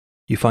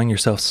You find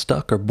yourself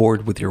stuck or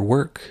bored with your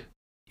work.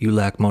 You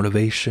lack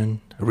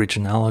motivation,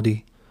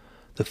 originality.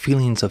 The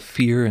feelings of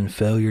fear and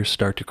failure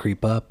start to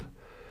creep up.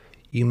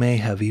 You may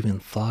have even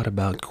thought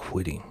about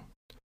quitting.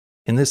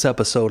 In this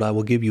episode, I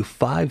will give you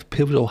 5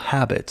 pivotal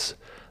habits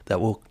that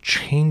will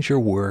change your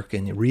work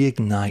and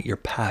reignite your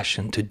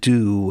passion to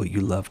do what you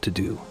love to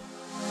do.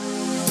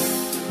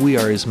 We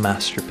are His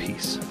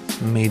masterpiece,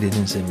 made in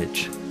His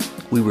image.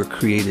 We were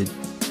created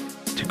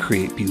to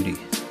create beauty,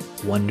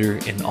 wonder,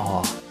 and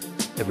awe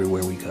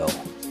everywhere we go.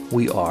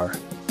 We are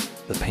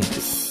the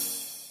painted.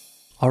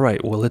 All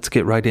right, well, let's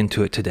get right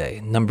into it today.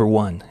 Number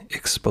 1,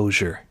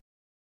 exposure.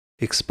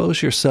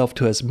 Expose yourself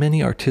to as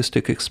many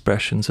artistic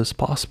expressions as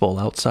possible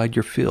outside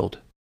your field.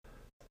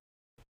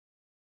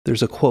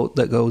 There's a quote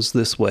that goes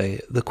this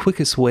way: the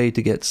quickest way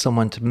to get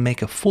someone to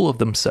make a fool of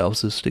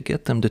themselves is to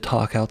get them to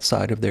talk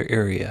outside of their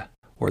area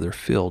or their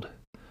field.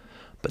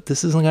 But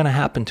this isn't going to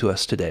happen to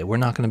us today. We're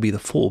not going to be the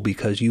fool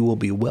because you will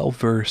be well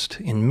versed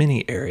in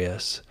many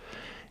areas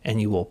and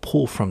you will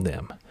pull from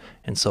them.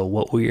 And so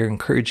what we are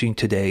encouraging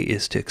today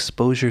is to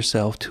expose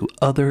yourself to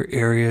other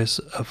areas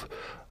of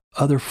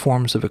other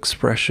forms of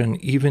expression,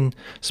 even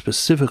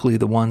specifically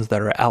the ones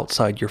that are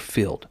outside your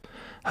field.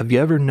 Have you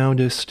ever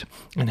noticed,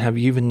 and have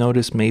you even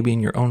noticed maybe in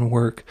your own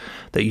work,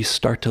 that you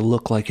start to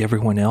look like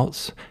everyone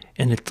else?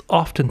 And it's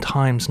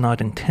oftentimes not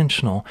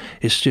intentional.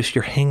 It's just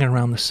you're hanging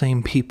around the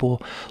same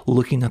people,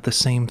 looking at the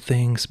same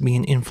things,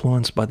 being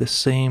influenced by the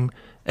same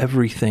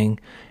everything,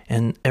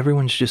 and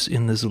everyone's just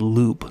in this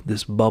loop,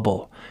 this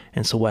bubble.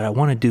 And so what I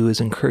want to do is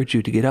encourage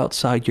you to get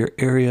outside your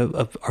area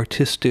of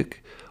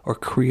artistic or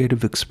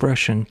creative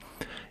expression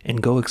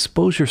and go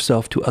expose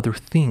yourself to other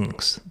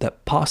things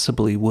that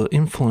possibly will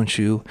influence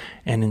you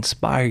and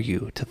inspire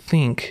you to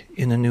think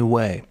in a new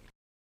way.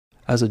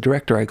 As a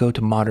director, I go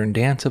to modern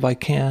dance if I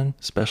can,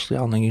 especially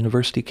on the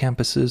university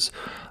campuses.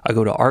 I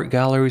go to art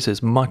galleries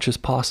as much as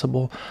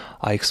possible.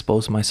 I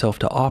expose myself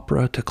to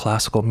opera, to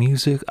classical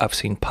music. I've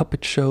seen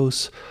puppet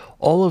shows.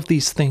 All of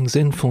these things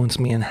influence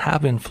me and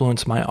have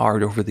influenced my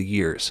art over the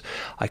years.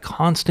 I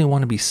constantly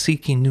want to be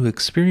seeking new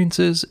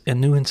experiences and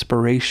new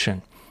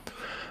inspiration.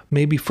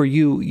 Maybe for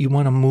you, you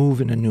want to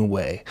move in a new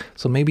way.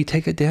 So maybe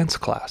take a dance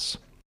class.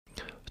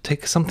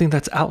 Take something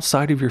that's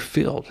outside of your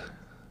field.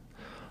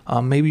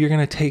 Maybe you're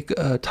going to take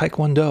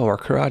Taekwondo or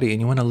karate and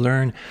you want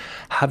to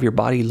have your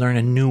body learn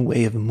a new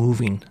way of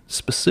moving,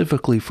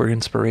 specifically for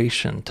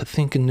inspiration, to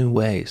think in new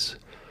ways,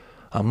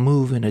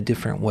 move in a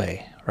different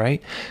way,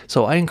 right?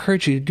 So I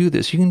encourage you to do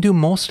this. You can do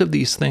most of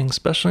these things,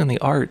 especially in the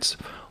arts,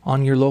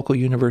 on your local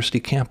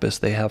university campus.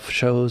 They have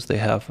shows, they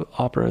have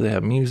opera, they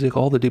have music.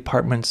 All the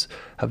departments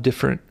have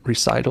different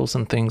recitals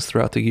and things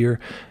throughout the year,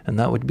 and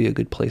that would be a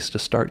good place to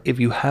start if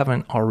you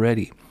haven't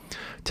already.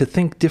 To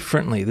think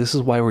differently, this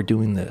is why we're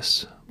doing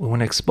this. We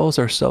want to expose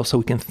ourselves so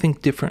we can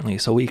think differently,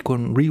 so we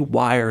can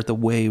rewire the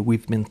way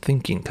we've been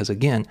thinking. Because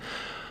again,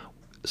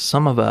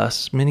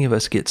 many of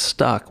us get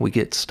stuck. We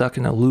get stuck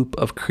in a loop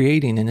of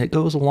creating, and it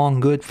goes along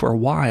good for a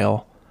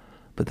while,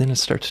 but then it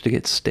starts to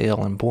get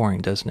stale and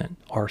boring, doesn't it?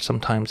 Or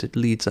sometimes it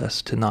leads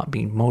us to not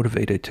being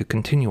motivated to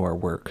continue our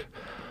work.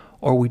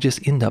 Or we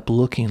just end up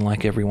looking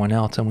like everyone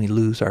else and we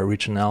lose our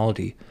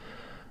originality,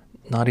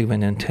 not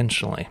even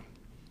intentionally.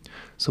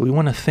 So we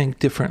want to think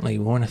differently.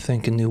 We want to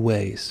think in new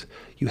ways.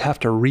 You have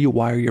to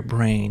rewire your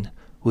brain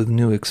with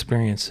new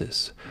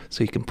experiences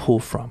so you can pull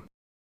from.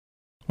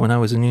 When I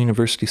was in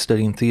university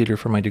studying theater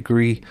for my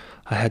degree,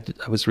 I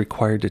was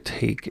required to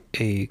take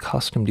a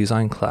costume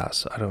design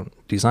class. I don't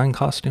design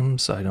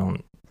costumes. I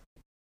don't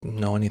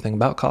know anything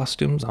about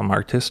costumes. I'm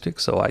artistic,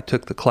 so I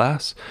took the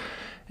class.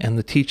 And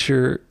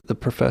the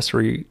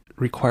professor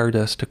required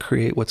us to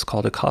create what's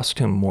called a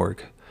costume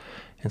morgue.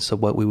 And so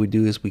what we would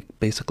do is we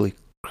basically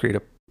create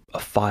a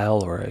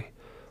file or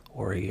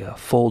a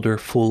folder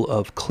full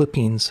of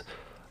clippings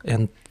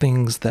and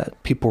things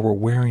that people were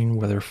wearing,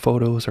 whether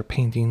photos or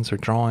paintings or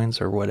drawings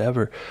or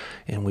whatever,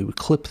 and we would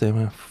clip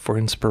them for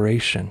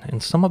inspiration.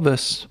 And some of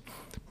us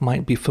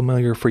might be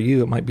familiar, for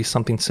you, it might be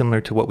something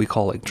similar to what we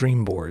call like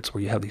dream boards,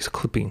 where you have these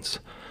clippings.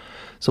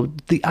 So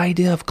the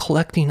idea of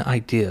collecting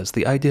ideas,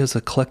 the idea is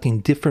of collecting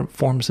different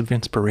forms of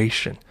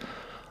inspiration.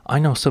 I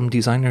know some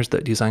designers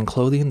that design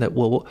clothing that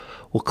will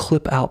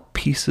clip out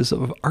pieces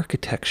of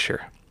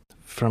architecture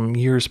from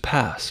years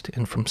past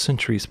and from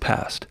centuries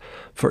past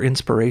for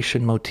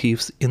inspiration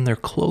motifs in their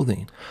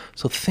clothing.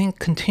 So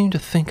continue to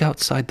think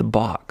outside the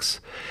box.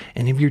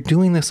 And if you're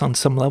doing this on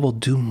some level,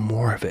 do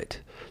more of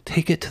it.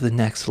 Take it to the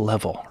next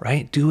level,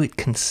 right? Do it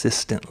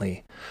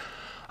consistently.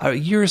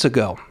 Years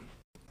ago,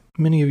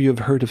 many of you have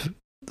heard of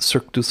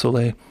Cirque du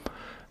Soleil.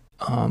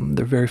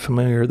 They're very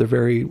familiar. They're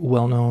very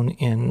well known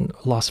in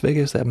Las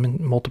Vegas. They have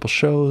multiple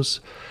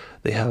shows.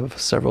 They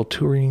have several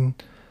touring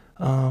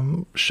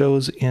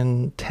shows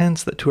in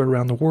tents that tour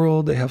around the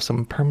world. They have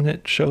some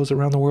permanent shows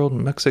around the world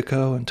in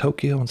Mexico and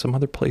Tokyo and some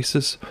other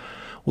places.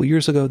 Well,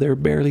 years ago, they were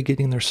barely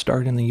getting their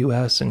start in the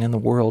U.S. and in the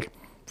world,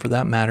 for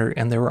that matter,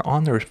 and they were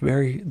on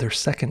their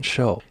second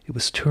show. It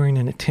was touring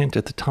in a tent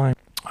at the time.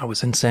 I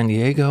was in San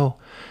Diego,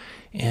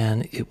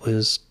 and it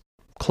was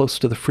close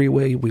to the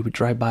freeway, we would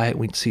drive by it,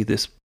 we'd see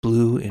this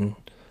blue and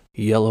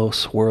yellow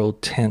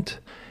swirled tint.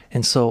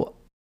 And so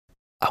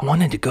I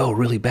wanted to go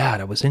really bad.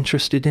 I was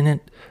interested in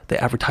it.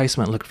 The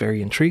advertisement looked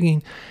very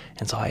intriguing.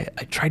 And so I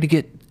tried to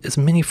get as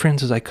many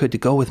friends as I could to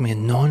go with me,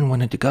 and no one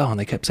wanted to go. And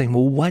they kept saying,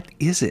 well, what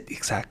is it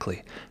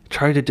exactly? I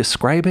tried to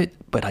describe it,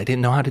 but I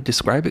didn't know how to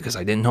describe it because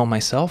I didn't know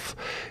myself.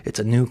 It's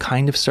a new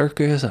kind of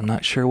circus. I'm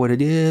not sure what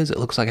it is. It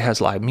looks like it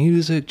has live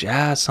music,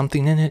 jazz,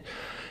 something in it.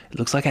 It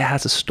looks like it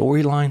has a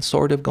storyline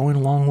sort of going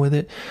along with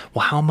it.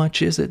 Well, how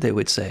much is it, they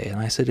would say. And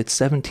I said, it's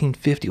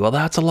 $1,750. Well,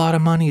 that's a lot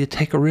of money to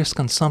take a risk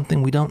on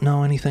something we don't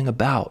know anything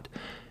about.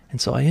 And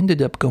so I ended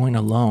up going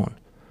alone.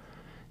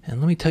 And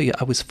let me tell you,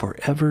 I was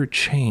forever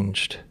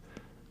changed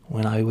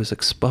when I was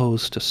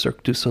exposed to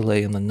Cirque du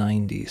Soleil in the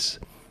 90s.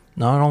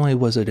 Not only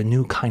was it a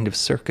new kind of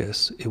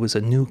circus, it was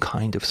a new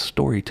kind of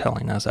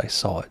storytelling as I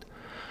saw it.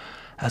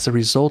 As a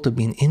result of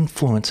being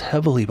influenced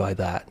heavily by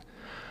that,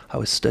 I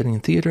was studying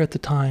theater at the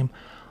time.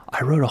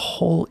 I wrote a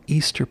whole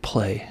Easter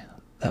play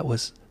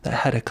that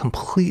had a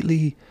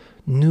completely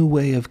new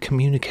way of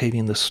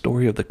communicating the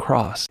story of the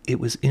cross. It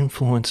was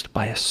influenced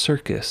by a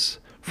circus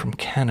from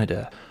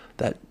Canada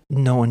that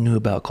no one knew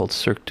about called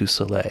Cirque du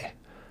Soleil.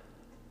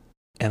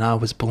 And I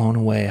was blown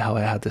away how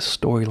I had this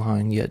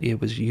storyline, yet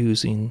it was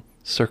using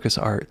circus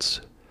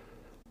arts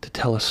to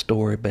tell a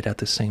story, but at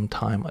the same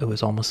time, it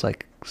was almost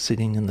like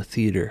sitting in the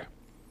theater,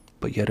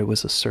 but yet it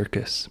was a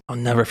circus. I'll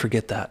never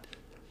forget that.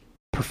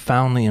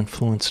 Profoundly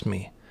influenced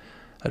me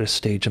at a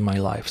stage in my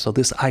life. So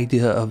this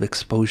idea of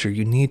exposure,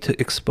 you need to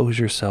expose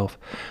yourself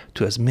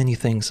to as many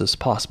things as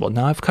possible.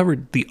 Now I've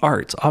covered the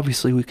arts.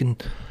 Obviously we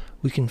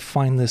can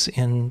find this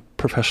in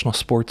professional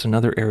sports and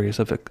other areas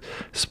of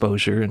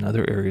exposure and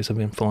other areas of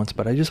influence,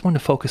 but I just want to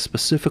focus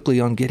specifically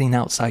on getting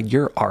outside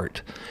your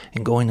art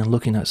and going and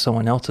looking at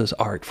someone else's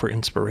art for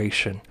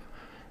inspiration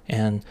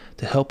and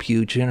to help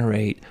you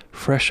generate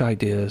fresh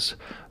ideas,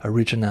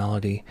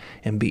 originality,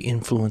 and be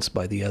influenced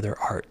by the other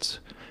arts.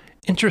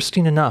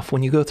 Interesting enough,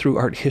 when you go through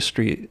art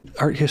history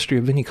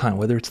of any kind,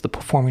 whether it's the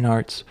performing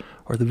arts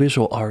or the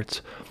visual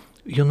arts,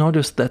 you'll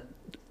notice that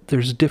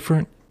there's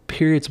different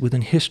periods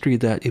within history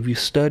that if you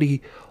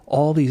study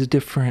all these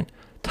different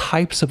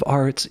types of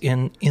arts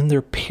in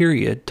their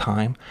period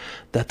time,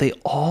 that they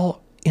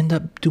all end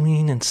up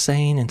doing and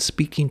saying and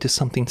speaking to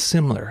something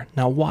similar.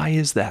 Now, why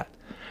is that?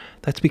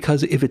 That's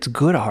because if it's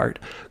good art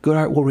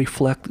will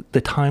reflect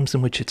the times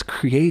in which it's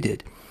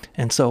created.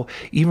 And so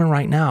even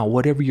right now,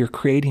 whatever you're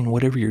creating,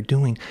 whatever you're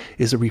doing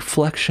is a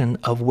reflection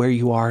of where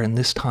you are in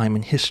this time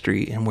in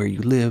history and where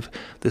you live,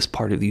 this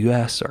part of the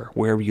US or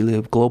wherever you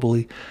live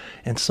globally.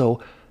 And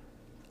so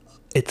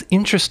it's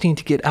interesting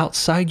to get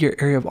outside your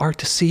area of art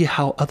to see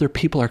how other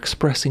people are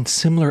expressing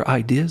similar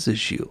ideas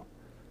as you.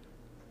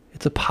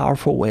 It's a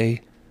powerful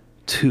way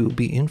to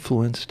be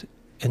influenced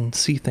and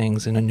see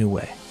things in a new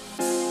way.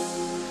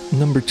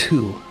 Number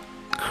 2,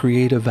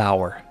 creative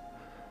hour.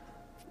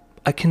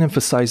 I can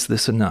emphasize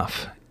this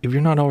enough. If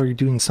you're not already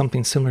doing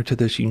something similar to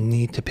this, you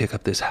need to pick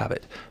up this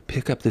habit.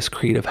 Pick up this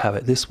creative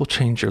habit. This will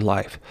change your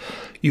life.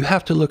 You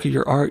have to look at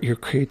your art, your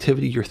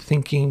creativity, your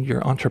thinking,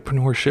 your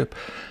entrepreneurship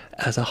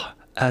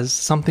as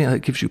something that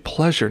gives you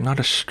pleasure, not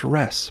a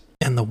stress.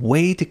 And the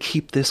way to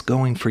keep this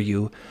going for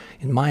you,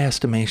 in my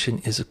estimation,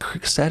 is to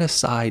set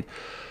aside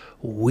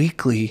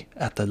weekly,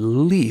 at the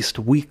least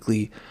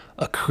weekly,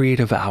 a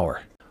creative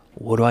hour.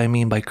 What do I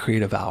mean by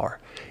creative hour?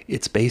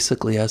 It's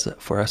basically,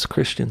 for us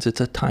Christians, it's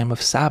a time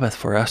of Sabbath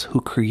for us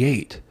who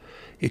create.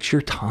 It's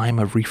your time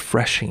of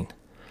refreshing.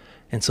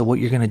 And so what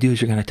you're going to do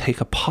is you're going to take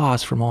a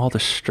pause from all the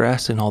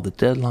stress and all the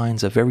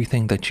deadlines of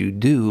everything that you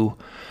do,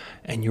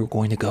 and you're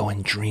going to go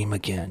and dream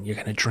again. You're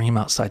going to dream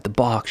outside the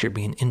box. You're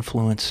being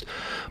influenced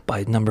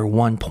by number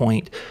 1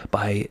 point,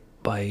 by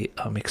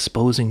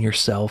exposing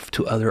yourself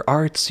to other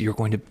arts. You're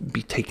going to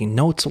be taking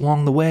notes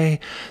along the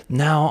way.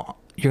 Now,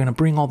 you're going to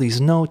bring all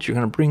these notes. You're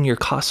going to bring your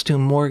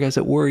costume morgue, as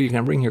it were. You're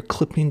going to bring your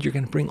clippings. You're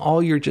going to bring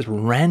all your just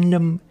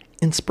random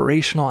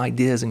inspirational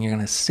ideas, and you're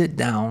going to sit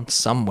down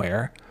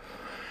somewhere,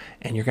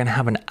 and you're going to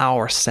have an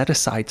hour set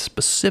aside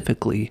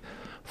specifically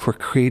for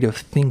creative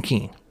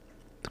thinking,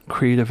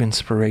 creative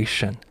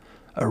inspiration,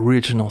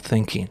 original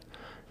thinking.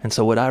 And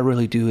so what I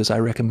really do is I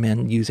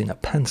recommend using a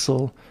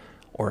pencil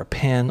or a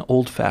pen,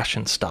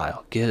 old-fashioned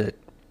style. Get a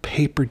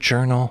paper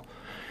journal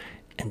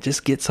and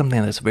just get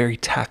something that's very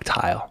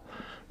tactile,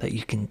 that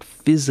you can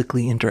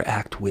physically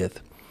interact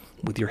with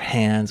your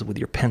hands, with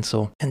your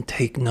pencil, and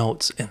take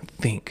notes and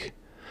think.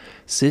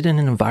 Sit in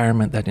an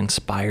environment that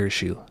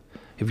inspires you.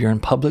 If you're in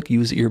public,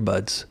 use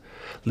earbuds.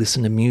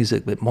 Listen to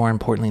music, but more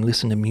importantly,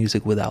 listen to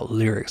music without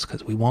lyrics,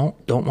 because we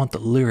don't want the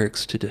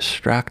lyrics to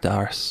distract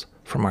us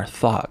from our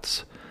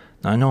thoughts.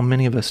 Now, I know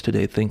many of us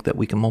today think that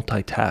we can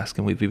multitask,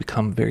 and we've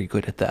become very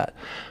good at that.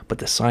 But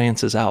the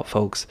science is out,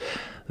 folks,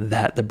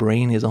 that the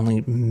brain is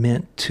only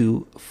meant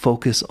to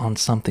focus on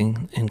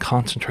something and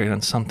concentrate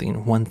on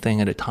something, one thing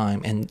at a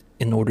time, and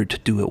in order to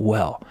do it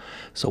well.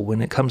 So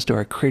when it comes to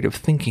our creative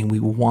thinking, we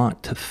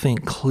want to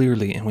think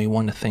clearly and we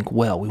want to think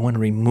well. We want to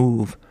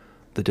remove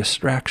the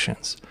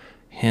distractions.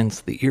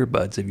 hence the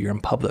earbuds if you're in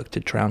public to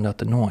drown out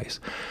the noise.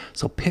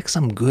 So pick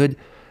some good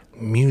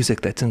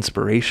music that's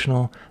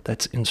inspirational,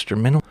 that's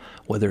instrumental,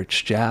 whether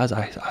it's jazz,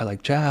 I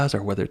like jazz,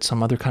 or whether it's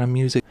some other kind of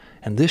music.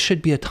 And this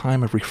should be a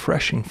time of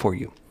refreshing for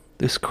you.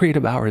 This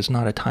creative hour is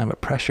not a time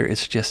of pressure.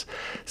 It's just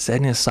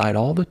setting aside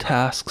all the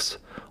tasks,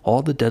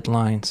 all the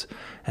deadlines,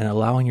 and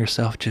allowing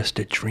yourself just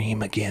to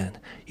dream again.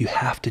 You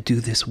have to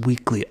do this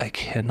weekly. I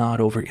cannot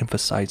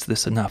overemphasize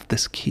this enough.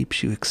 This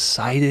keeps you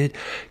excited,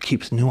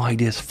 keeps new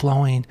ideas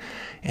flowing,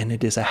 and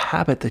it is a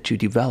habit that you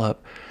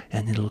develop,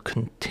 and it'll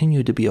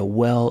continue to be a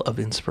well of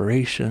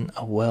inspiration,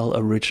 a well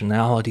of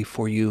originality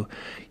for you.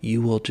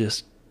 You will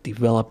just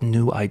develop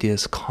new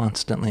ideas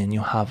constantly, and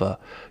you'll have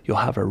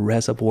a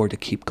reservoir to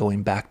keep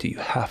going back to. You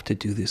have to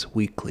do this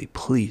weekly.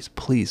 Please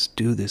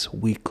do this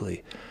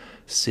weekly.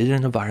 Sit in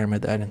an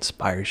environment that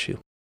inspires you.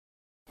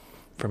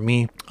 For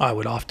me, I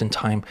would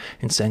oftentimes,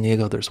 in San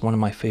Diego, there's one of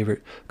my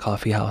favorite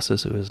coffee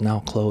houses. It is now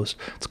closed.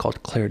 It's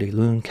called Claire de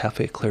Lune,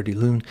 Cafe Claire de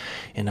Lune.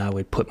 And I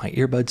would put my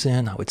earbuds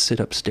in. I would sit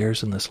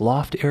upstairs in this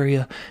loft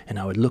area, and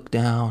I would look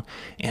down,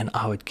 and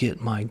I would get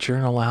my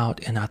journal out.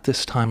 And at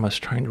this time, I was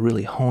trying to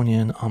really hone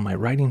in on my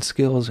writing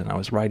skills, and I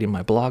was writing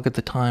my blog at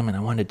the time, and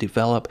I wanted to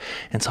develop.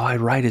 And so I'd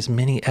write as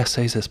many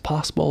essays as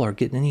possible, or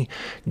get any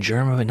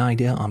germ of an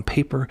idea on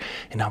paper,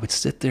 and I would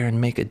sit there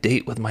and make a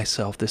date with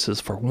myself. This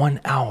is for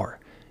 1 hour.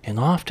 And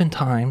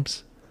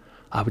oftentimes,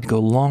 I would go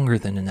longer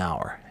than an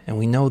hour. And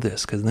we know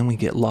this because then we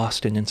get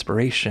lost in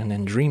inspiration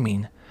and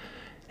dreaming,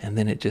 and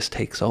then it just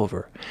takes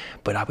over.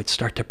 But I would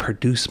start to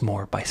produce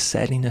more by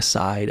setting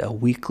aside a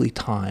weekly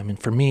time.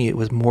 And for me, it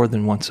was more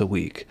than once a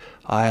week.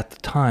 At the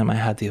time, I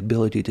had the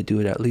ability to do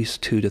it at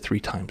least 2 to 3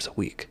 times a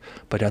week.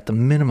 But at the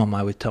minimum,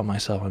 I would tell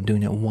myself I'm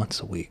doing it once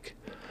a week.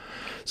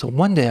 So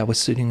one day I was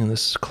sitting in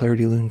this Claire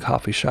de Lune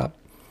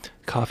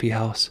coffee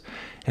house,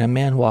 and a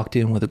man walked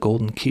in with a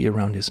golden key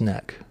around his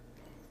neck.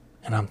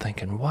 And I'm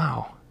thinking,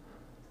 wow,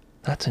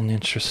 that's an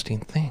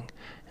interesting thing.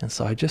 And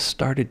so I just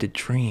started to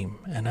dream.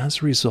 And as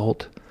a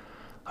result,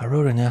 I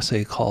wrote an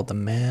essay called The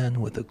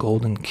Man with the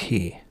Golden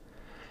Key.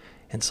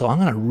 And so I'm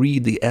going to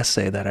read the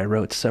essay that I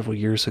wrote several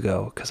years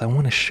ago, because I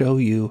want to show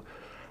you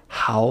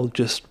how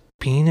just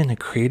being in a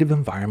creative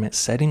environment,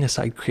 setting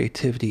aside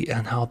creativity,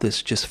 and how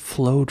this just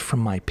flowed from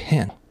my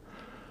pen.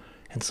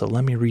 And so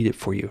let me read it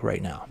for you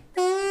right now.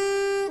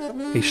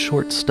 A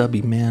short,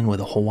 stubby man with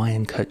a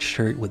Hawaiian-cut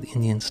shirt with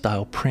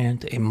Indian-style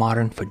print, a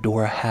modern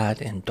fedora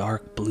hat, and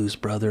dark Blues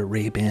Brother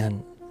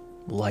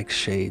Ray-Ban-like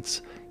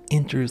shades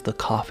enters the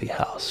coffee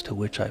house, to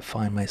which I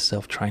find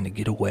myself trying to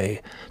get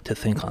away to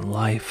think on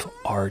life,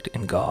 art,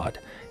 and God,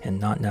 and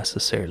not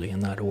necessarily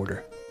in that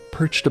order.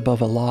 Perched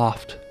above a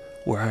loft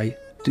where I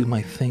do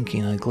my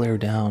thinking, I glare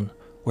down,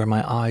 where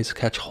my eyes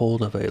catch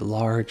hold of a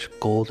large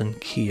golden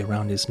key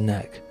around his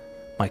neck.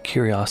 My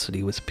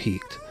curiosity was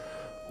piqued.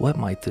 What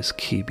might this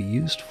key be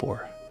used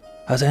for?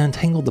 As I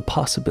untangled the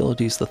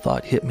possibilities, the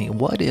thought hit me,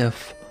 what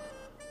if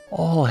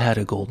all had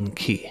a golden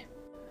key?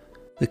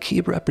 The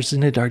key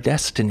represented our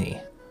destiny,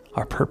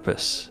 our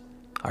purpose,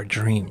 our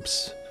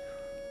dreams.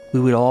 We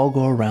would all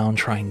go around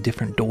trying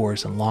different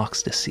doors and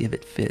locks to see if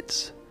it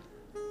fits.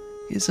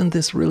 Isn't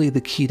this really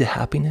the key to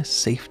happiness,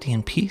 safety,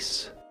 and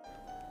peace?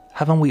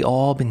 Haven't we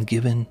all been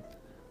given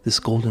this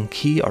golden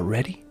key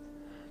already?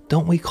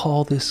 Don't we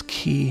call this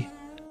key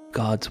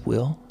God's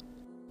will?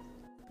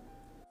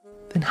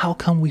 Then how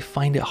come we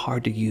find it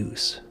hard to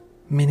use?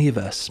 Many of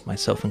us,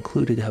 myself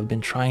included, have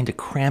been trying to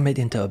cram it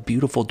into a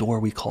beautiful door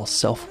we call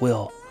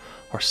self-will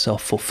or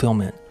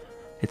self-fulfillment.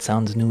 It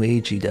sounds new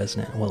agey,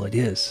 doesn't it? Well, it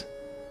is.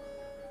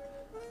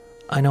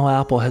 I know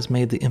Apple has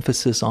made the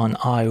emphasis on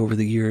I over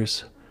the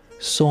years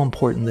so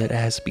important that it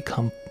has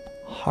become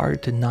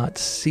hard to not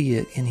see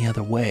it any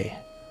other way.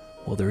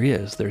 Well,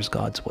 there's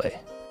God's way.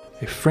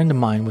 A friend of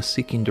mine was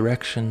seeking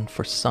direction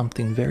for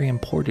something very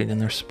important in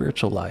their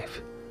spiritual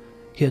life.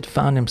 He had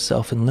found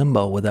himself in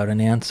limbo without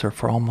an answer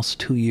for almost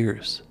 2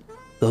 years.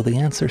 Though the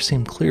answer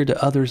seemed clear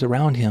to others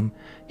around him,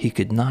 he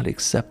could not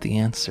accept the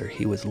answer.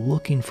 He was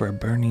looking for a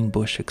burning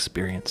bush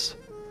experience.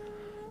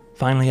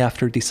 Finally,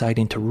 after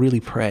deciding to really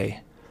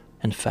pray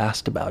and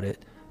fast about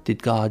it,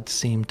 did God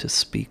seem to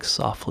speak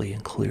softly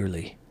and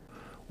clearly.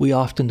 We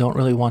often don't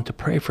really want to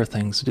pray for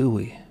things, do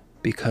we?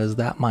 Because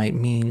that might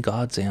mean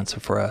God's answer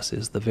for us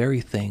is the very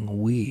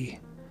thing we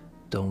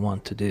don't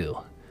want to do.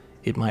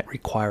 It might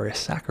require a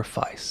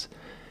sacrifice.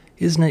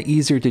 Isn't it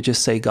easier to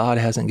just say God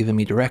hasn't given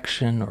me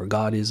direction or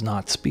God is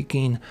not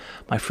speaking?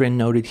 My friend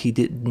noted he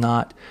did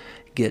not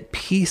get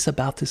peace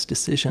about this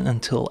decision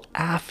until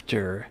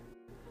after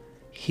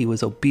he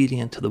was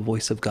obedient to the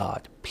voice of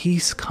God.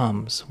 Peace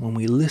comes when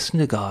we listen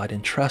to God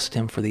and trust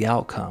Him for the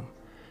outcome.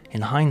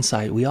 In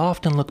hindsight, we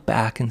often look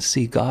back and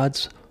see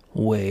God's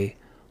way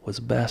was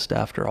best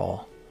after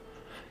all.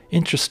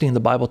 Interesting, the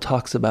Bible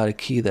talks about a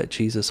key that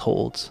Jesus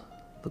holds.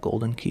 The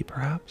golden key,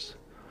 perhaps?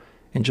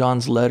 In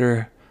John's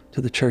letter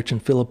to the church in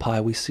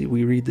Philippi,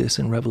 we read this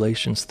in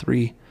Revelations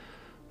 3,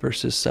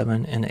 verses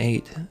 7 and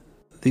 8.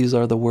 These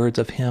are the words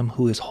of Him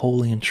who is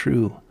holy and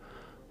true,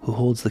 who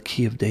holds the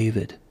key of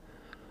David.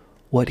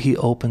 What He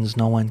opens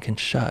no one can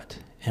shut,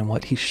 and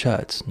what he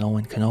shuts, no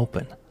one can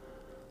open.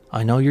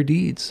 I know your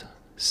deeds.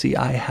 See,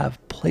 I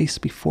have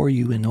placed before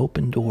you an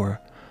open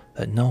door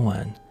that no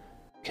one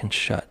can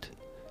shut.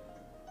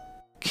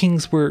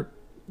 Kings were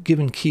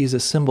given keys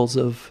as symbols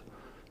of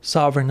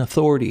sovereign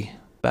authority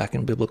back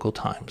in biblical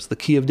times. The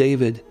key of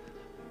David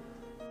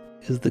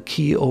is the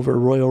key over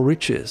royal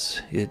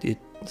riches.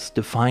 It's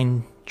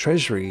divine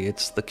treasury.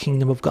 It's the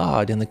kingdom of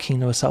God and the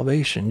kingdom of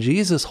salvation.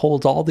 Jesus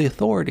holds all the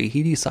authority.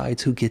 He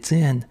decides who gets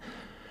in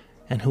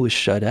and who is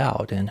shut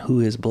out and who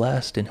is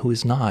blessed and who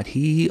is not.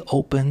 He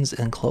opens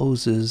and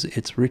closes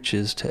its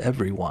riches to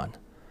everyone.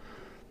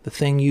 The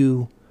thing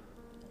you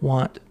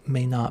want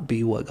may not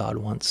be what God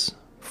wants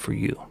for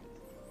you.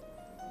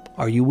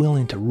 Are you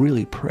willing to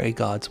really pray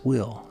God's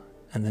will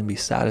and then be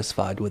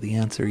satisfied with the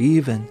answer,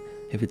 even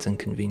if it's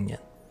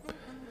inconvenient?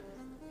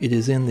 It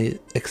is in the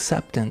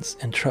acceptance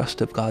and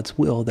trust of God's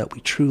will that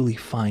we truly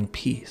find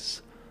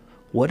peace.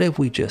 What if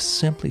we just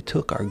simply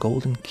took our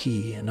golden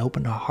key and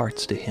opened our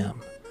hearts to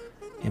Him?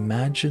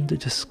 Imagine the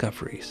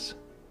discoveries.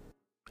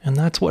 And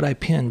that's what I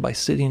pinned by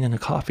sitting in a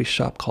coffee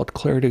shop called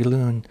Claire de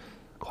Lune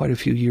quite a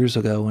few years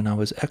ago when I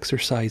was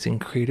exercising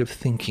creative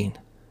thinking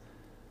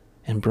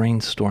and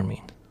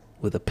brainstorming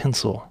with a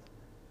pencil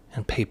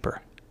and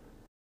paper.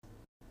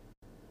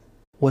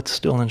 What's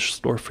still in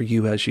store for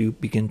you as you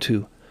begin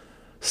to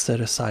set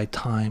aside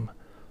time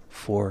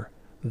for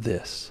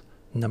this?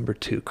 Number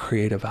 2,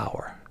 creative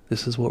hour.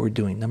 This is what we're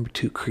doing. Number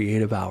 2,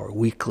 creative hour,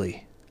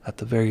 weekly. At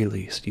the very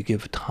least, you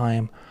give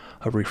time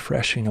of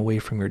refreshing away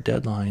from your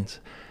deadlines,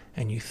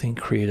 and you think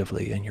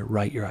creatively, and you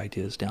write your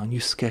ideas down. You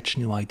sketch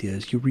new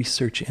ideas. You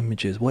research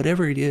images,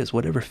 whatever it is,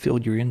 whatever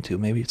field you're into.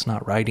 Maybe it's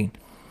not writing,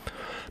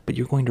 but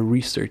you're going to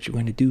research. You're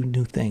going to do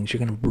new things.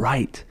 You're going to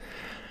write,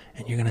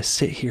 and you're going to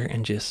sit here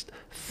and just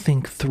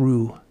think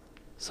through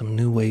some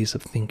new ways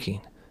of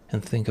thinking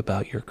and think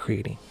about your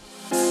creating.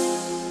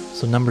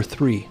 So number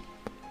 3,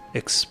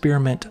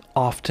 experiment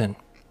often.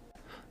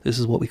 This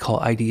is what we call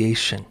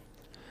ideation.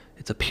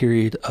 It's a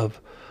period of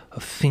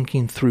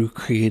thinking through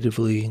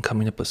creatively and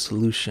coming up with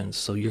solutions.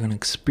 So you're going to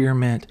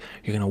experiment.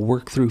 You're going to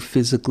work through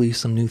physically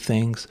some new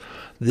things.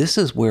 This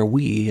is where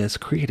we as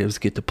creatives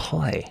get to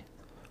play.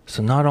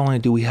 So not only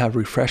do we have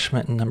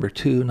refreshment in number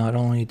 2, not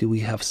only do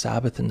we have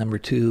Sabbath in number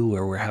 2,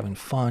 where we're having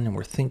fun and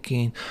we're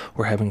thinking,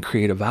 we're having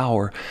creative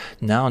hour.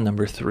 Now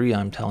number 3,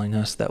 I'm telling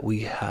us that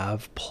we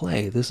have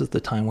play. This is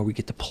the time where we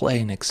get to play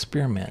and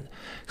experiment.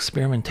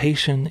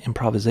 Experimentation,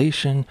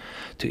 improvisation,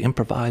 to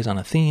improvise on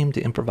a theme,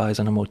 to improvise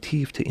on a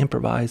motif, to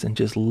improvise and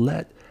just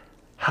let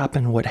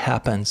happen what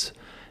happens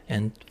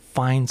and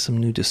find some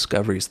new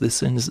discoveries.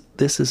 This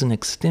is an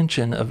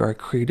extension of our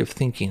creative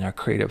thinking, our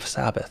creative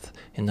Sabbath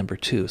in number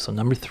 2. So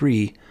number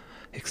 3,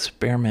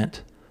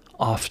 experiment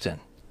often.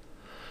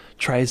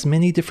 Try as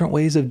many different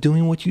ways of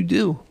doing what you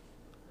do.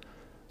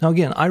 Now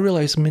again, I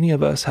realize many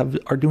of us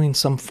are doing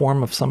some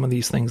form of some of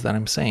these things that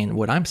I'm saying.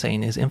 What I'm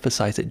saying is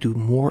emphasize it, do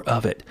more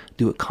of it,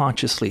 do it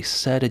consciously,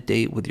 set a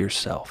date with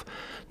yourself.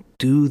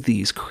 Do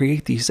these,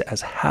 create these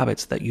as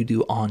habits that you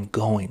do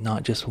ongoing,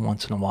 not just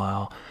once in a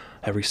while,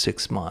 every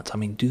 6 months. I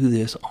mean, do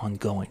this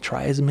ongoing.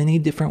 Try as many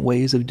different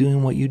ways of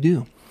doing what you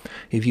do.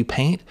 If you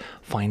paint,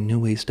 find new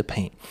ways to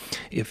paint.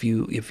 If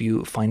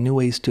you find new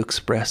ways to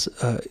express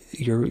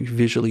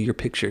visually your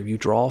picture. If you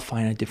draw,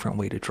 find a different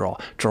way to draw.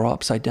 Draw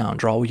upside down.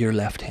 Draw with your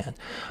left hand.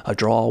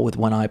 Draw with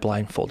one eye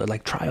blindfolded.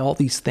 Like, try all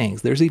these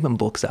things. There's even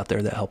books out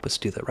there that help us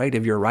do that, right?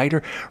 If you're a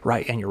writer,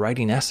 and you're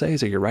writing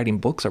essays or you're writing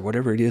books or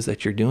whatever it is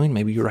that you're doing,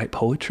 maybe you write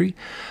poetry,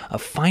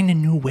 find a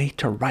new way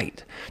to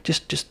write.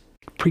 Just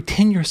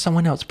pretend you're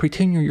someone else.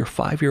 Pretend you're your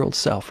 5-year-old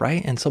self,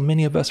 right? And so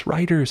many of us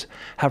writers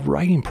have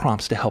writing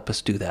prompts to help us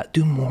do that.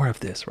 Do more of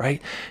this,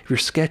 right? If you're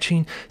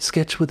sketching,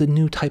 sketch with a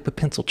new type of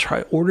pencil.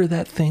 Order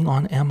that thing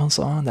on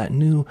Amazon, that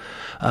new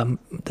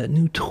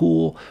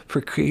tool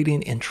for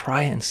creating, and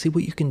try it and see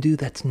what you can do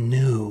that's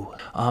new.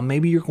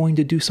 Maybe you're going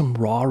to do some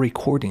raw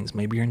recordings.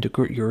 Maybe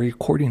you're a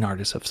recording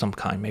artist of some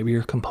kind. Maybe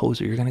you're a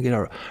composer. You're going to get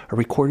a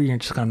recorder. You're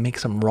just going to make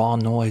some raw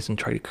noise and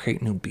try to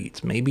create new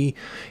beats. Maybe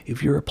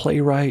if you're a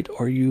playwright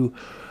or you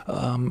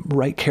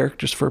write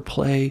characters for a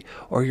play,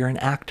 or you're an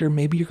actor,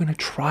 maybe you're going to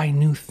try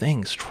new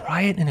things.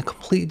 Try it in a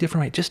completely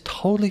different way. Just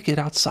totally get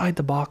outside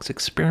the box,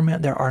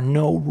 experiment. There are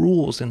no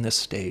rules in this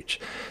stage.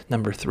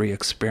 Number 3,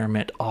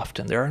 experiment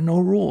often. There are no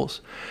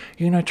rules.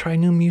 You're going to try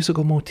new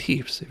musical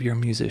motifs if you're a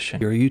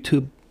musician. You're a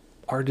YouTube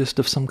artist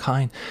of some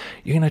kind.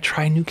 You're going to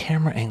try new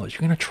camera angles.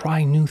 You're going to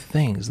try new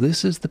things.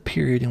 This is the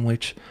period in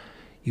which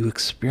you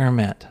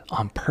experiment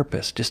on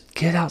purpose. Just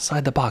get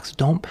outside the box.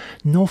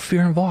 No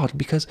fear involved,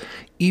 because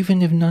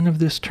even if none of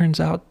this turns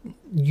out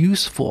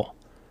useful,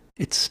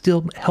 it's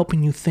still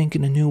helping you think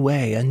in a new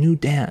way, a new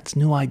dance,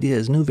 new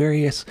ideas, new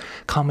various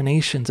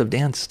combinations of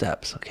dance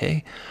steps,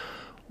 okay?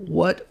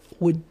 What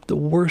would the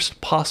worst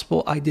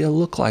possible idea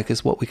look like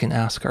is what we can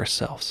ask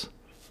ourselves.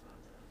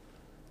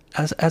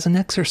 As an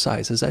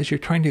exercise, as you're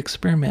trying to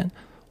experiment,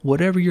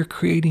 whatever you're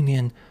creating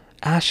in,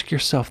 ask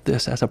yourself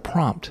this as a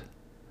prompt,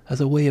 as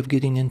a way of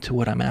getting into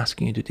what I'm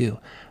asking you to do.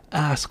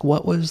 Ask,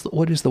 what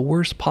is the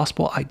worst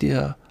possible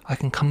idea I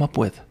can come up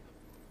with?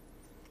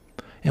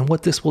 And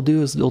what this will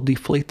do is it'll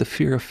deflate the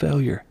fear of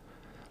failure.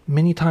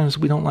 Many times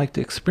we don't like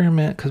to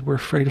experiment because we're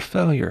afraid of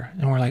failure.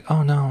 And we're like,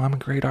 oh no, I'm a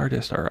great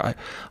artist, or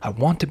I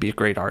want to be a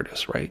great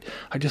artist, right?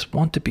 I just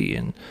want to be.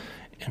 And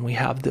we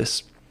have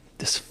this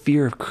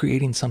fear of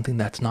creating something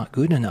that's not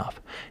good enough.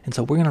 And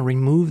so we're going to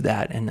remove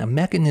that. And a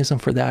mechanism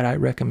for that I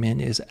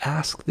recommend is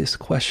ask this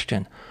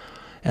question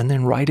and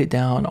then write it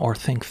down or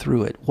think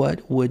through it.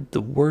 What would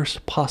the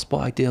worst possible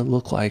idea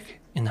look like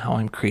in how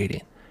I'm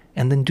creating?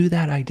 And then do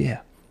that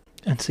idea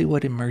and see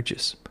what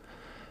emerges.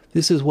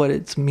 This is what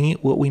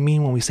we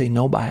mean when we say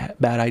no bad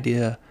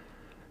idea.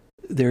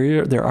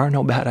 There are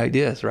no bad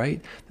ideas,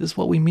 right? This is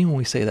what we mean when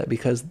we say that,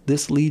 because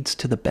this leads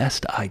to the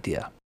best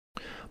idea.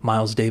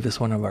 Miles Davis,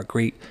 one of our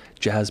great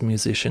jazz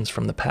musicians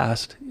from the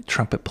past,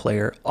 trumpet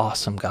player,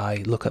 awesome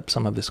guy. Look up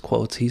some of his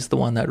quotes. He's the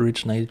one that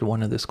originated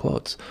one of his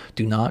quotes.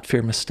 Do not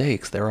fear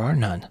mistakes. There are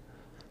none,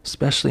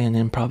 especially in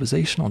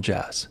improvisational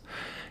jazz.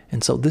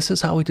 And so this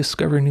is how we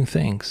discover new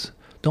things.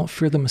 Don't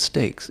fear the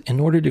mistakes. In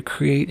order to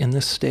create in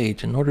this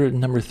stage,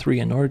 number 3,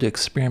 in order to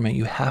experiment,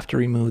 you have to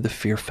remove the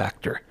fear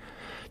factor.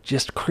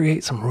 Just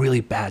create some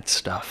really bad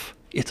stuff.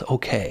 It's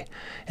okay.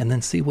 And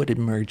then see what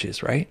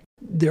emerges, right?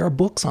 There are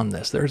books on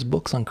this. There's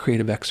books on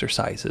creative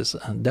exercises.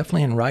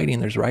 Definitely in writing,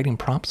 there's writing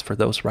prompts for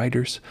those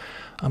writers.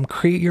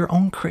 Create your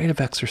own creative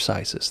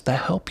exercises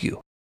that help you.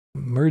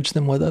 Merge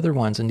them with other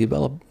ones and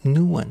develop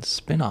new ones,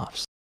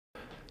 spin-offs.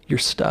 You're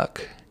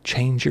stuck.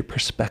 Change your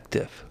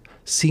perspective.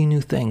 See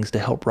new things to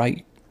help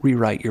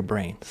rewrite your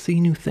brain. See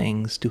new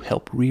things to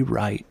help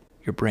rewrite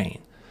your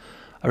brain.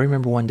 I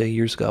remember one day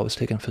years ago, I was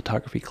taking a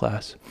photography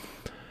class,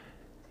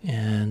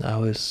 and I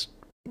was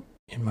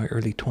in my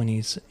early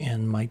 20s,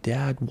 and my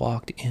dad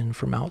walked in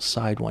from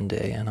outside one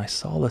day, and I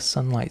saw the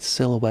sunlight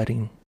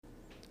silhouetting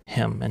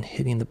him and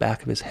hitting the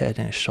back of his head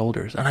and his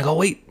shoulders. And I go,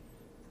 wait,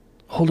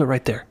 hold it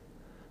right there.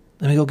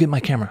 Let me go get my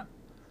camera.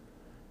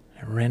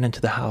 I ran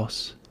into the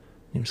house.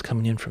 He was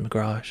coming in from the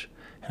garage,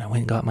 and I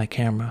went and got my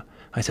camera.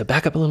 I said,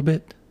 back up a little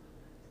bit,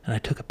 and I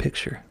took a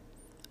picture.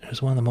 It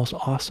was one of the most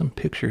awesome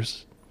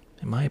pictures,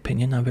 in my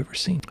opinion, I've ever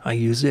seen. I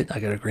used it. I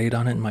got a grade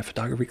on it in my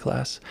photography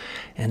class.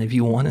 And if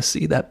you want to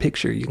see that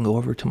picture, you can go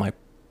over to my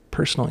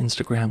personal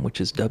Instagram,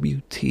 which is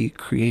WT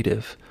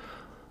Creative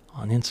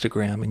on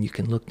Instagram, and you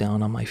can look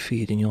down on my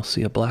feed and you'll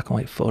see a black and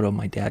white photo of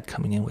my dad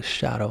coming in with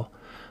shadow,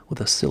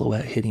 with a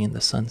silhouette hitting and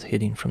the sun's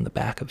hitting from the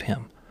back of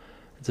him.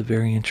 It's a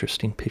very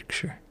interesting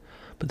picture.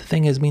 But the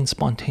thing is being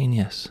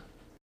spontaneous,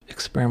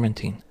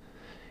 experimenting,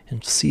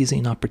 and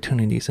seizing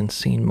opportunities and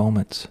seeing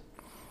moments.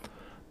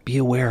 Be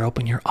aware,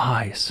 open your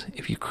eyes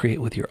if you create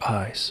with your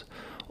eyes.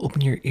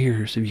 Open your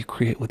ears if you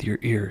create with your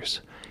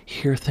ears.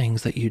 Hear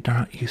things that you're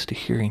not used to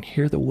hearing.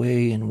 Hear the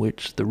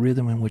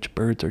rhythm in which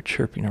birds are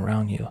chirping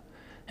around you.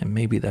 And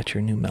maybe that's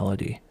your new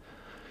melody.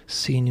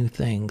 See new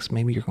things.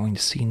 Maybe you're going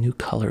to see new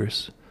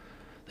colors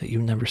that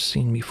you've never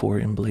seen before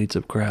in blades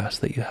of grass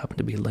that you happen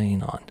to be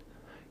laying on.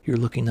 You're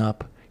looking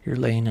up, you're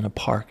laying in a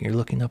park, and you're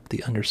looking up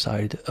the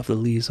underside of the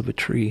leaves of a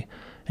tree,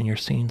 and you're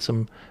seeing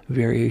some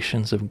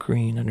variations of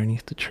green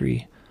underneath the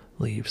tree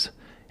leaves.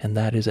 And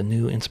that is a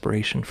new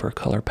inspiration for a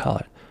color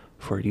palette,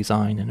 for a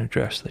design and a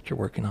dress that you're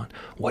working on.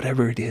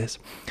 Whatever it is,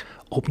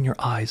 open your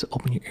eyes,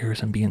 open your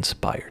ears, and be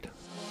inspired.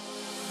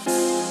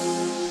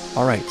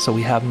 All right, so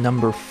we have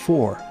number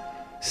 4.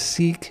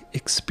 Seek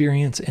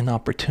experience and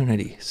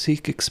opportunity.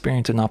 Seek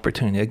experience and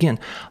opportunity. Again,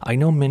 I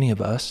know many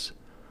of us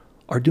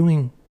are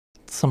doing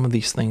some of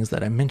these things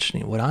that I'm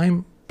mentioning. What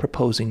I'm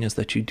proposing is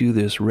that you do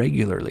this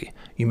regularly.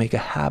 You make a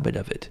habit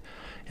of it.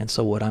 And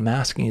so what I'm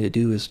asking you to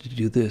do is to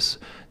do this.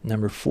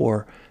 Number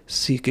 4,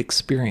 seek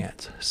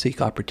experience,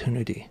 seek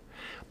opportunity.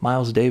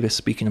 Miles Davis,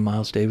 speaking of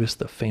Miles Davis,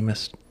 the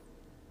famous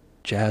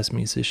jazz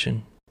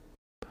musician,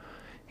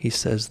 he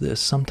says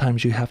this: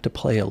 sometimes you have to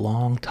play a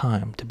long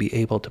time to be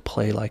able to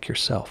play like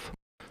yourself.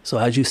 So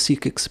as you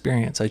seek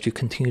experience, as you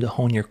continue to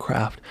hone your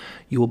craft,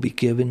 you will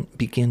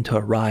begin to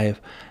arrive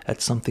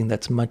at something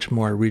that's much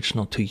more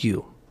original to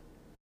you.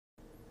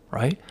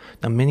 Right?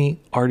 Now,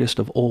 many artists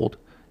of old,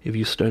 if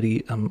you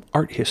study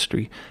art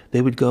history,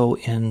 they would go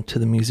into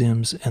the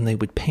museums and they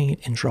would paint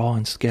and draw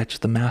and sketch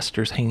the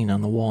masters hanging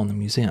on the wall in the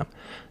museum.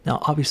 Now,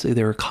 obviously,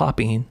 they were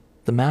copying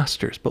the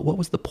masters, but what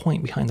was the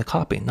point behind the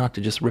copying? Not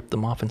to just rip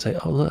them off and say,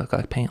 oh, look,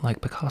 I paint like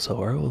Picasso,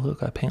 or oh,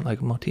 look, I paint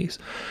like Matisse.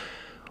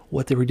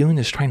 What they were doing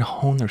is trying to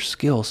hone their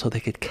skills so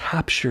they could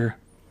capture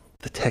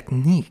the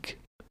technique.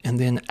 And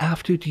then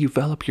after you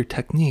develop your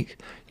technique,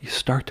 you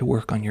start to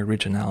work on your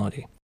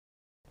originality.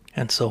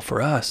 And so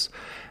for us,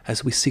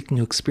 as we seek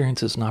new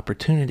experiences and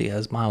opportunity,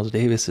 as Miles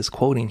Davis is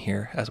quoting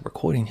here, as we're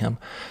quoting him,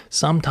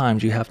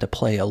 sometimes you have to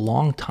play a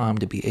long time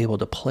to be able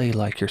to play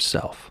like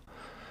yourself.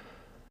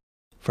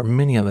 For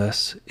many of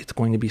us, it's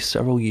going to be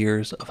several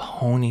years of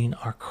honing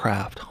our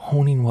craft,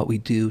 honing what we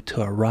do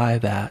to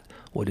arrive at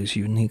what is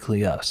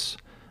uniquely us,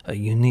 a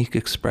unique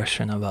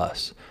expression of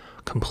us,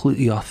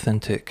 completely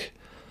authentic,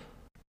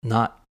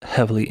 not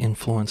heavily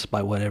influenced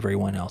by what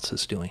everyone else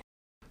is doing.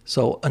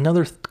 So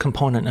another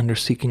component under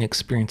seeking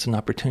experience and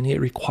opportunity, it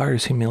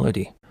requires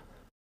humility.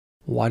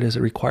 Why does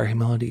it require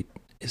humility?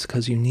 is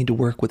because you need to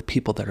work with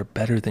people that are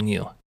better than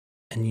you.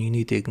 And you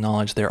need to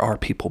acknowledge there are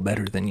people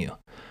better than you.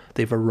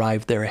 They've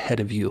arrived there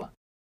ahead of you.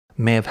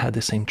 May have had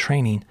the same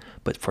training,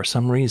 but for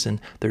some reason,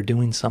 they're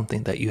doing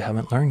something that you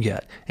haven't learned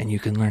yet, and you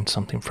can learn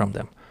something from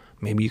them.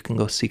 Maybe you can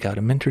go seek out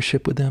a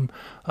mentorship with them,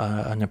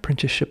 an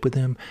apprenticeship with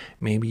them.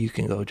 Maybe you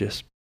can go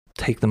just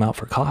take them out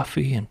for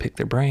coffee and pick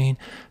their brain,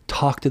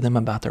 talk to them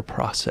about their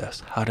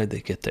process. How did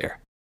they get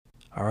there?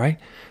 All right?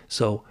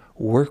 So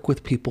work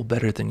with people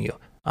better than you.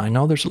 I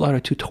know there's a lot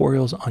of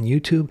tutorials on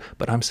YouTube,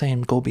 but I'm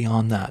saying go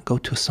beyond that. Go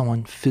to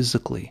someone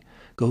physically.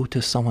 Go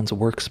to someone's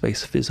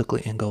workspace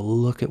physically and go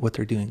look at what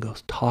they're doing. Go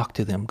talk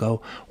to them.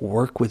 Go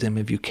work with them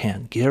if you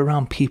can. Get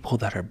around people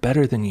that are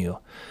better than you.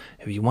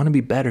 If you want to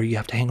be better, you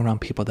have to hang around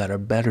people that are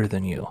better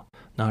than you,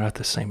 not at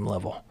the same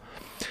level.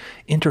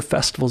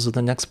 Interfestivals is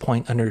the next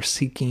point under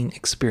seeking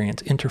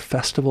experience.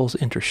 Interfestivals,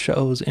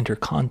 intershows,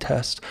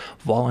 intercontests,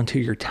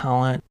 volunteer your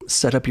talent,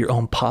 set up your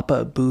own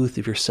pop-up booth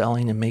if you're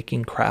selling and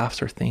making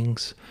crafts or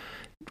things.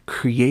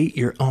 Create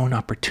your own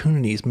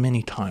opportunities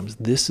many times.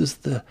 This is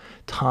the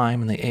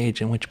time and the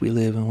age in which we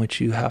live, in which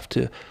you have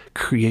to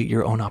create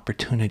your own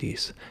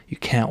opportunities. You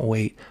can't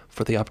wait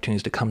for the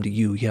opportunities to come to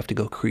you. You have to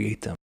go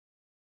create them.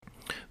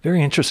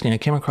 Very interesting. I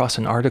came across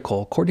an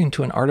article. According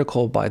to an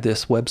article by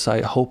this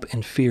website,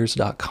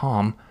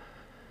 hopeandfears.com,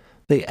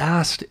 they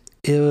asked,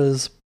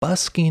 is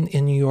busking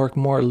in New York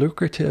more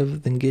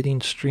lucrative than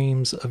getting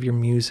streams of your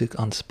music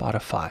on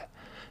Spotify?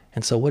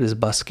 And so what is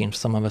busking?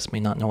 Some of us may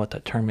not know what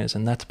that term is.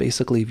 And that's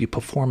basically if you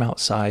perform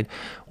outside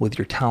with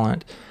your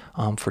talent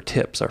for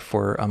tips or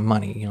for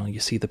money. You know, you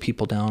see the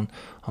people down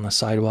on the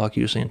sidewalk,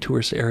 usually in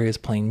tourist areas,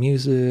 playing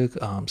music.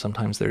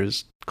 Sometimes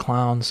there's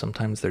clowns,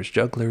 sometimes there's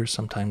jugglers,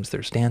 sometimes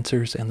there's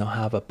dancers, and they'll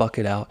have a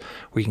bucket out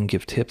where you can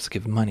give tips,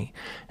 give money.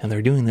 And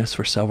they're doing this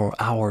for several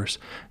hours,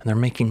 and they're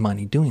making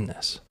money doing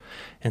this.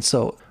 And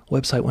so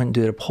website went and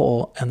did a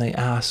poll, and they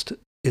asked,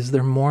 is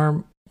it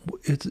more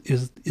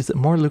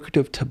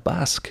lucrative to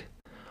busk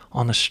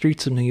on the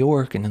streets of New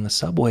York and in the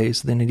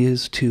subways than it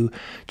is to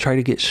try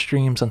to get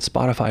streams on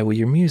Spotify with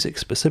your music,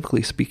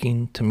 specifically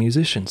speaking to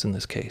musicians in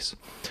this case?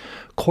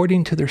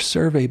 According to their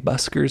survey,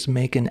 buskers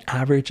make an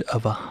average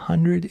of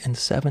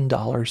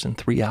 $107 in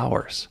 3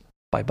 hours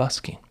by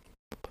busking.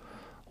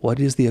 What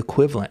is the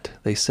equivalent,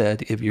 they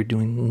said, if you're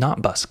doing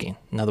not busking?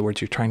 In other words,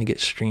 you're trying to get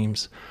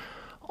streams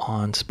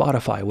on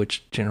Spotify,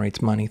 which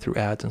generates money through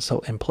ads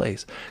and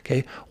plays.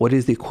 Okay, what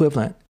is the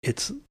equivalent?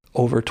 It's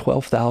over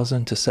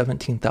 12,000 to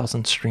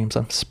 17,000 streams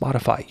on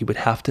Spotify. You would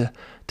have to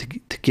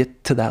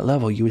get to that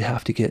level. You would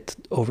have to get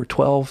over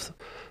 12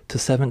 to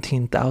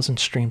 17,000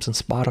 streams on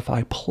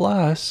Spotify.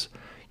 Plus,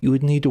 you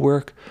would need to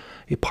work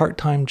a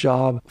part-time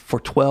job for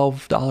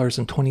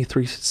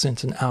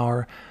 $12.23 an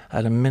hour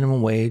at a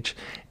minimum wage.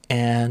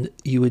 And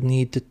you would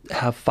need to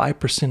have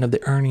 5% of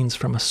the earnings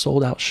from a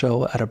sold-out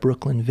show at a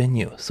Brooklyn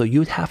venue. So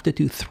you'd have to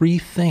do 3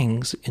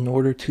 things in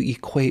order to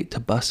equate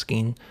to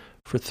busking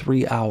for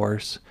 3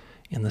 hours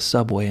in the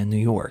subway in New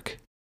York.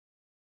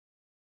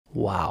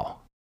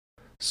 Wow.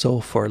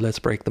 So let's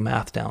break the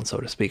math down, so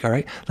to speak. All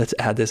right, let's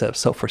add this up.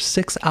 So for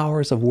 6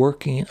 hours of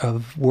working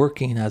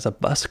as a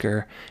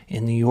busker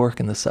in New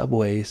York in the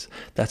subways,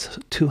 that's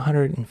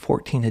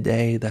 214 a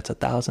day. That's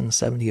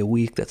 1,070 a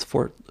week. That's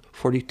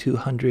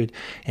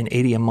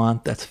 4,280 a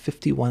month. That's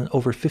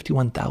over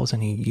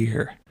 51,000 a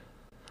year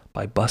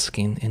by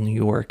busking in New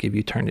York if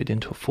you turned it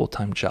into a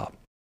full-time job.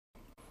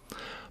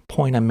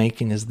 Point I'm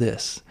making is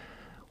this: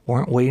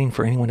 weren't waiting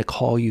for anyone to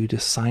call you to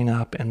sign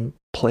up and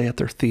play at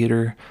their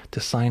theater, to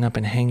sign up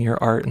and hang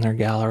your art in their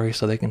gallery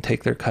so they can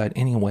take their cut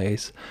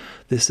anyways.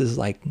 This is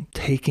like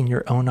taking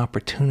your own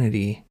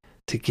opportunity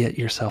to get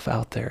yourself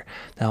out there.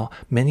 Now,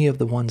 many of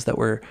the ones that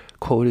were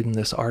quoted in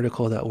this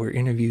article that were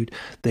interviewed,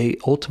 the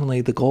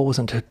goal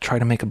wasn't to try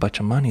to make a bunch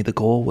of money. The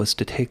goal was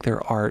to take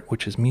their art,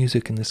 which is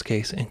music in this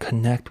case, and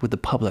connect with the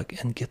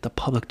public and get the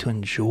public to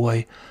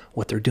enjoy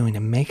what they're doing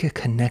and make a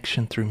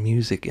connection through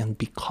music. And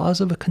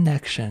because of a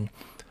connection,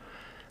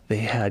 they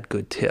had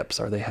good tips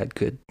or they had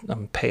good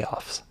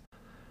payoffs.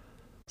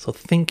 So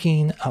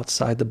thinking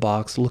outside the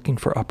box, looking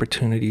for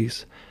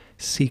opportunities,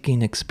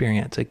 seeking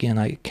experience. Again,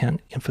 I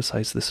can't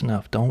emphasize this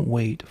enough. Don't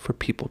wait for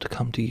people to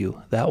come to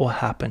you. That will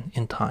happen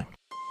in time.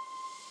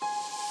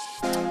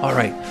 All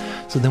right,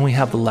 so then we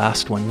have the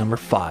last one, number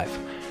 5.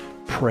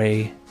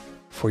 Pray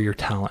for your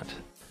talent.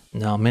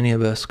 Now, many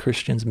of us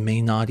Christians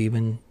may not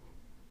even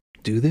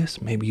do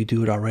this. Maybe you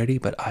do it already,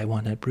 but I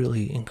want to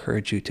really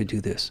encourage you to do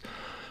this.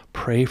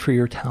 Pray for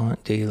your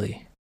talent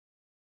daily.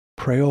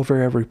 Pray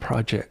over every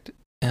project.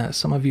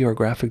 Some of you are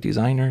graphic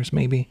designers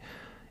maybe,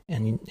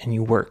 and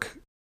you work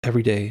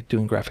every day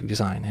doing graphic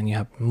design and you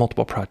have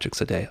multiple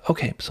projects a day.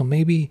 Okay, so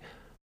maybe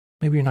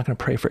you're not going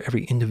to pray for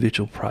every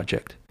individual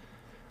project.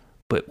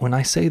 But when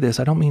I say this,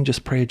 I don't mean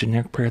just pray a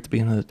generic prayer at the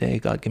beginning of the day,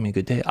 God, give me a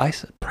good day. I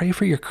pray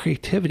for your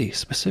creativity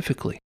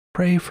specifically.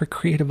 Pray for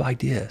creative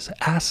ideas.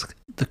 Ask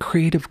the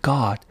creative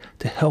God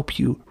to help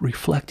you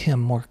reflect Him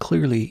more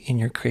clearly in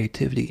your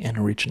creativity and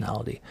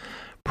originality.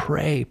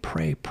 Pray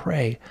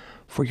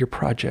for your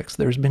projects.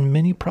 There's been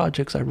many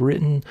projects I've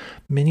written,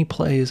 many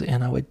plays,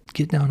 and I would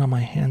get down on my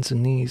hands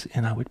and knees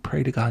and I would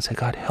pray to God, say,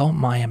 God, help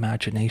my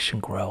imagination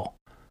grow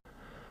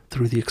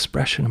through the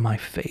expression of my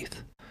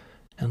faith.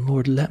 And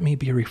Lord, let me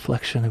be a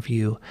reflection of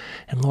you.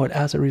 And Lord,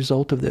 as a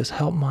result of this,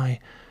 help my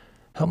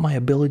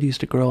abilities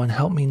to grow and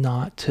help me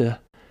not to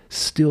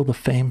steal the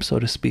fame, so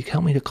to speak.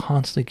 Help me to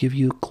constantly give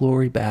you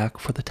glory back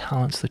for the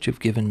talents that you've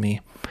given me.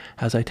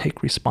 As I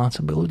take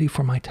responsibility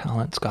for my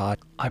talents, God,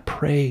 I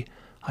pray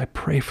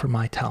for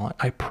my talent.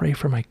 I pray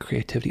for my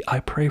creativity. I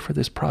pray for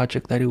this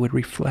project that it would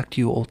reflect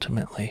you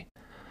ultimately,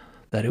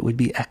 that it would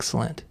be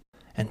excellent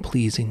and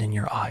pleasing in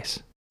your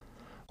eyes.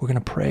 We're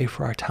going to pray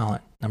for our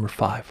talent. Number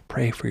 5,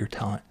 pray for your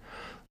talent.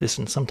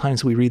 Listen,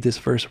 sometimes we read this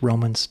verse,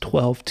 Romans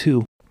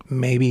 12:2.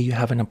 Maybe you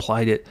haven't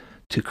applied it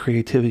to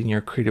creativity and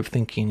your creative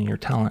thinking and your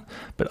talent,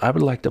 but I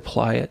would like to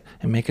apply it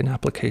and make an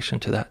application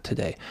to that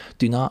today.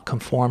 Do not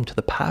conform to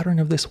the pattern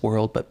of this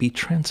world, but be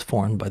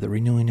transformed by the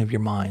renewing of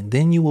your mind.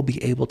 Then you will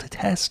be able to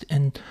test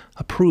and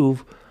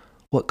approve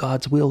what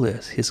God's will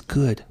is, his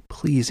good,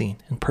 pleasing,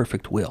 and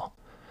perfect will.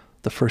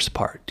 The first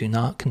part, do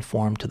not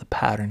conform to the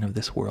pattern of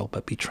this world,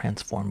 but be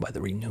transformed by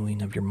the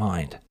renewing of your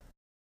mind.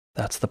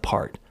 That's the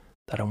part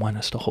that I want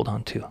us to hold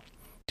on to.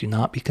 Do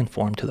not be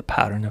conformed to the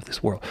pattern of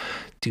this world.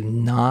 Do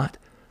not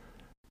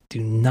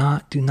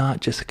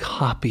just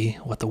copy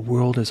what the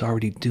world is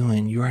already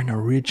doing. You're an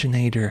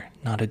originator,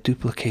 not a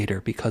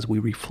duplicator, because we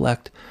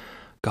reflect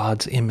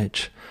God's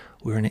image.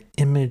 We're an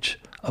image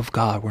of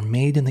God. We're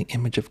made in the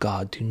image of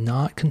God. Do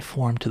not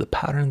conform to the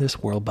pattern of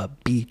this world,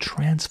 but be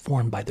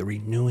transformed by the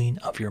renewing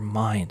of your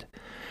mind.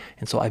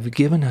 And so I've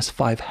given us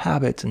 5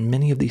 habits, and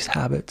many of these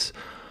habits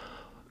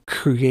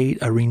create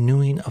a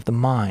renewing of the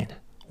mind.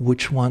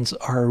 Which ones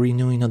are a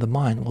renewing of the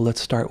mind? Well,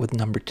 let's start with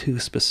number 2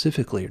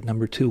 specifically.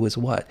 Number 2 was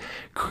what?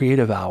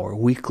 Creative hour,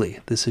 weekly.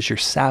 This is your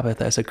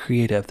Sabbath as a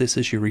creative. This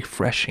is your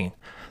refreshing.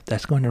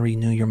 That's going to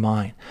renew your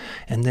mind.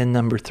 And then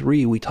number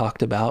 3 we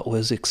talked about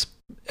was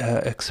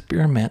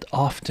experiment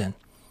often.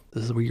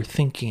 This is where you're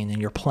thinking and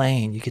you're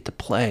playing. You get to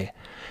play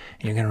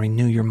and you're going to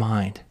renew your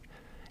mind.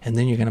 And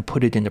then you're going to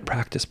put it into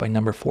practice by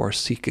number 4,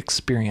 seek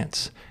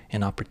experience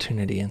and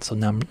opportunity. And so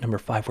number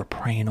 5, we're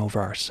praying over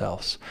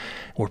ourselves.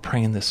 We're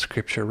praying this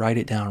scripture. Write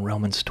it down,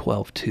 Romans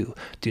 12:2.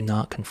 Do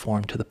not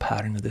conform to the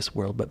pattern of this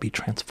world, but be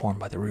transformed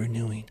by the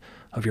renewing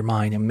of your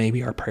mind. And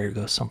maybe our prayer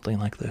goes something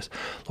like this.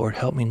 Lord,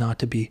 help me not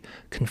to be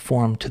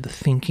conformed to the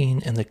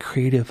thinking and the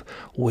creative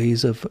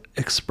ways of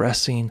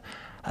expressing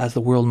as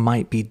the world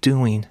might be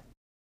doing,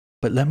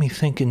 but let me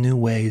think in new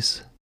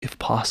ways, if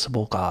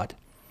possible, God.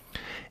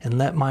 And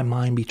let my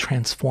mind be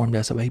transformed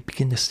as I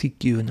begin to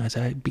seek you and as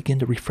I begin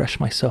to refresh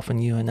myself in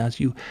you and as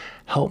you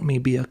help me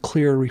be a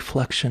clear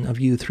reflection of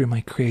you through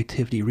my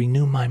creativity.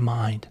 Renew my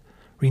mind.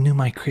 Renew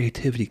my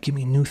creativity. Give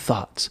me new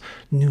thoughts,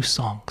 new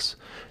songs,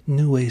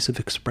 new ways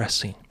of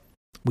expressing.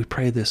 We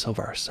pray this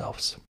over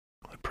ourselves.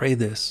 We pray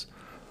this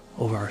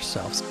over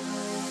ourselves.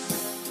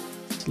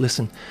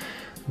 Listen,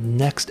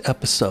 next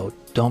episode,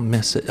 don't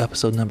miss it,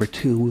 episode number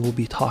 2, we will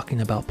be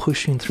talking about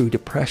pushing through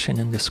depression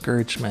and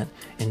discouragement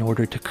in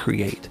order to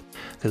create.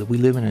 Because we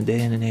live in a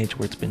day and an age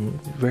where it's been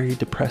very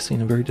depressing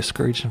and very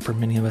discouraging for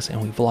many of us,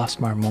 and we've lost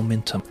our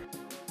momentum.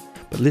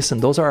 But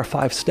listen, those are our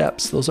 5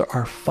 steps. Those are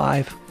our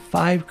five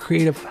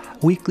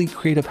weekly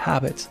creative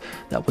habits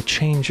that will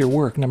change your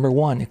work. Number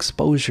 1,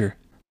 exposure.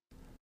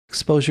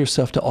 Expose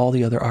yourself to all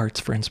the other arts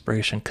for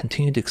inspiration.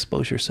 Continue to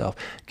expose yourself.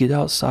 Get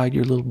outside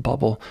your little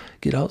bubble.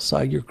 Get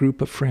outside your group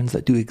of friends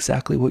that do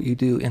exactly what you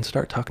do and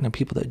start talking to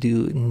people that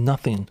do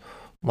nothing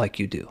like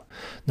you do.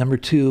 Number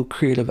 2,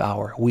 creative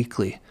hour,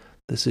 weekly.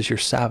 This is your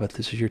Sabbath.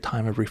 This is your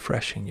time of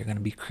refreshing. You're going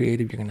to be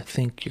creative. You're going to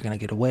think. You're going to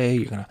get away.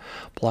 You're going to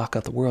block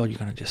out the world. You're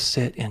going to just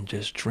sit and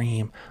just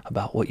dream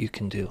about what you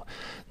can do.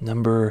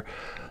 Number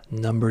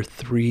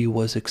 3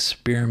 was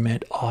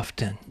experiment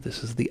often.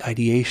 This is the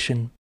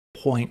ideation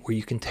point where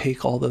you can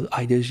take all the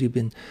ideas you've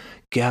been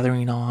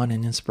gathering on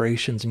and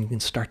inspirations and you can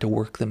start to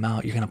work them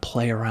out. You're going to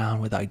play around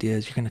with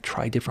ideas. You're going to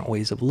try different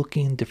ways of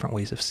looking, different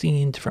ways of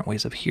seeing, different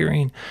ways of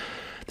hearing.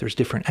 There's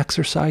different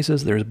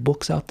exercises. There's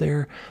books out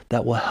there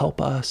that will help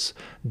us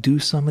do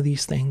some of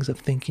these things of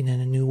thinking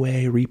in a new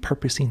way,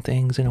 repurposing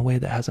things in a way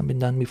that hasn't been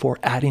done before,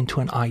 adding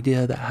to an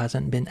idea that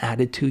hasn't been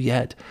added to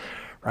yet,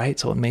 right?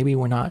 So maybe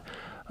we're not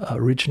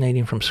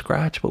originating from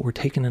scratch, but we're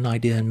taking an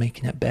idea and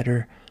making it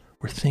better.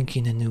 We're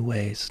thinking in new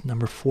ways.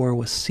 Number 4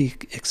 was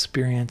seek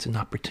experience and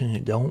opportunity.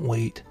 Don't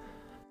wait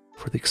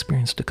for the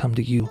experience to come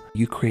to you.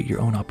 You create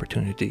your own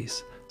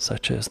opportunities,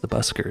 such as the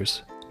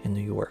buskers in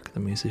New York, the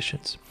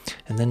musicians.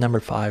 And then number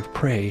 5,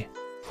 pray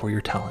for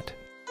your talent.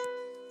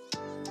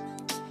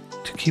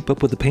 To keep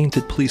up with The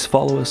Painted, please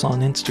follow us on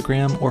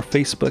Instagram or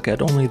Facebook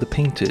at Only The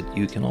Painted.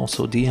 You can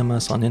also DM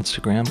us on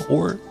Instagram,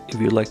 or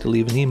if you'd like to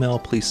leave an email,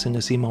 please send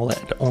us email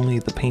at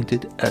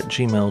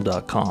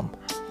onlythepainted@gmail.com.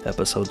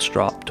 Episodes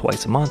drop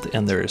twice a month,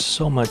 and there is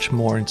so much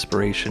more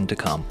inspiration to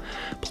come.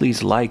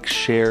 Please like,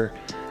 share,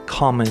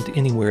 comment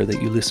anywhere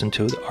that you listen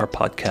to our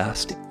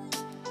podcast.